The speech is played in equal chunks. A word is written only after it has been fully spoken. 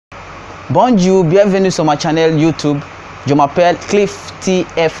Bonjour, bienvenue sur ma chaîne YouTube. Je m'appelle Cliff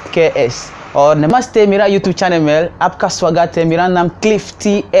TFKS. Or namaste mira YouTube channel mel apka swagate mira nam Cliff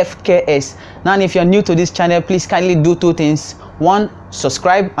TFKS. Now if you're new to this channel, please kindly do two things. One,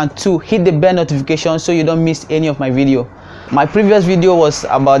 subscribe, and two, hit the bell notification so you don't miss any of my video. My previous video was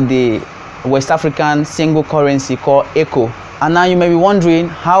about the West African single currency called ECO. And now you may be wondering,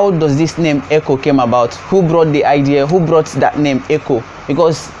 how does this name ECO came about? Who brought the idea? Who brought that name ECO?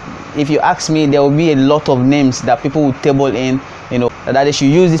 Because if you ask me, there will be a lot of names that people will table in, that they should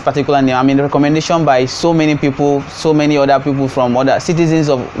use this particular name. I mean, recommendation by so many people, so many other people from other citizens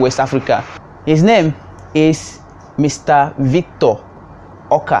of West Africa. His name is Mr. Victor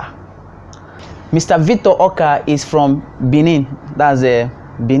Okhai. Mr. Victor Okhai is from Benin. That's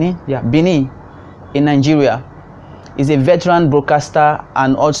Benin? Yeah, Benin in Nigeria. He's a veteran broadcaster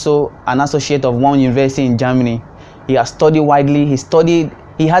and also an associate of one university in Germany. He has studied widely.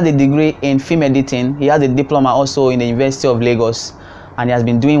 He has a degree in film editing. He has a diploma also in the University of Lagos, and he has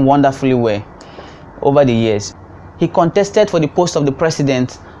been doing wonderfully well over the years. He contested for the post of the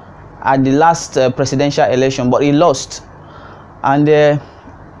president at the last presidential election, but he lost. And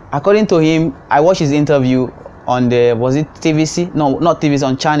according to him, I watched his interview on was it TVC? No, not TVC,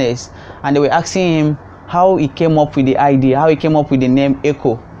 on channels, and they were asking him how he came up with the idea, how he came up with the name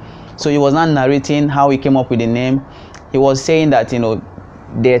ECO. So he was not narrating how he came up with the name. He was saying that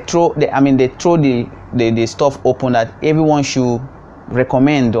they throw the stuff open, that everyone should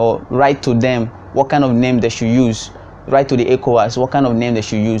recommend or write to them what kind of name they should use. Write to the ECOWAS what kind of name they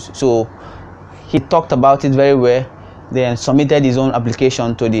should use. So he talked about it very well, then submitted his own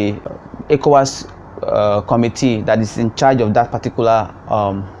application to the ECOWAS committee that is in charge of that particular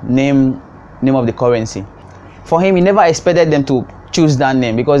name of the currency. For him, he never expected them to choose that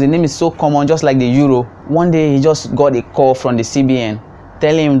name because the name is so common, just like the euro. One day he just got a call from the CBN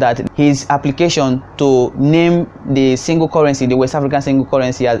telling him that his application to name the single currency, the West African single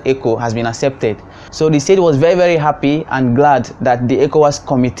currency, as ECO has been accepted. So the state was very, very happy and glad that the ECOWAS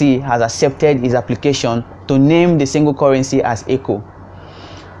committee has accepted his application to name the single currency as ECO.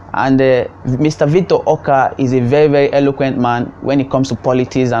 And Mr. Victor Okhai is a very, very eloquent man when it comes to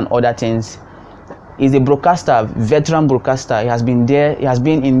politics and other things. He's a broadcaster, veteran broadcaster. He has been there. He has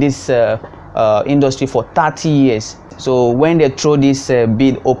been in this industry for 30 years. So when they throw this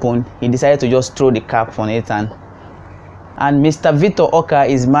bid open, he decided to just throw the cap on it. And Mr. Victor Okhai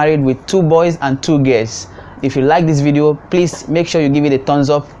is married with 2 boys and 2 girls. If you like this video, please make sure you give it a thumbs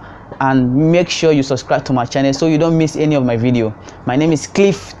up and make sure you subscribe to my channel so you don't miss any of my video. My name is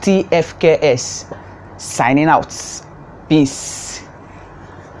Cliff TFKS. Signing out. Peace.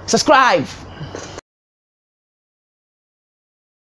 Subscribe.